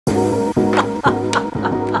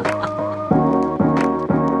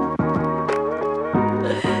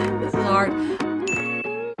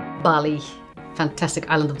Bali, fantastic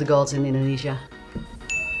island of the gods in Indonesia.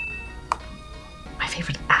 My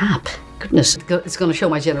favorite app? Goodness, it's gonna show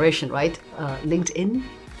my generation, right? LinkedIn?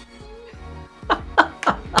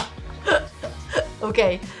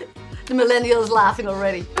 Okay, the millennial is laughing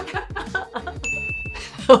already.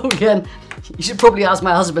 Oh, again, you should probably ask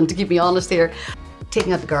my husband to keep me honest here.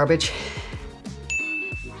 Taking out the garbage.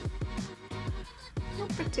 Not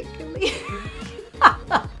particularly.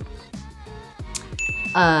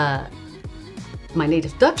 My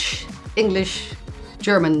native Dutch, English,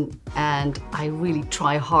 German, and I really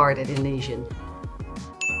try hard at Indonesian.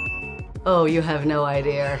 Oh, you have no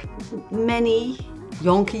idea. Many,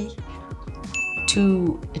 Janti,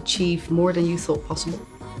 to achieve more than you thought possible.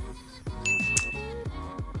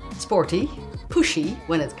 Sporty, pushy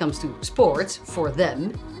when it comes to sports, for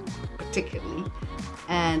them particularly.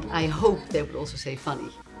 And I hope they would also say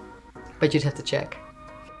funny, but you'd have to check.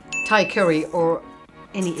 Thai curry or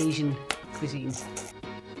any Asian cuisine.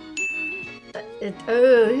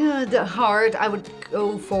 The hard, I would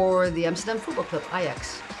go for the Amsterdam Football Club,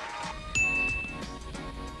 Ajax.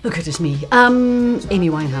 Look at this me. Amy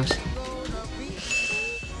Winehouse.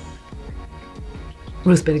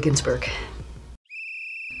 Ruth Bader Ginsburg.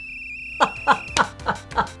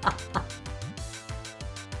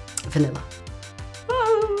 Vanilla.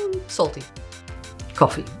 Salty.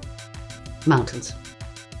 Coffee. Mountains.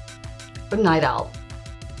 A night owl.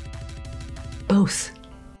 Both.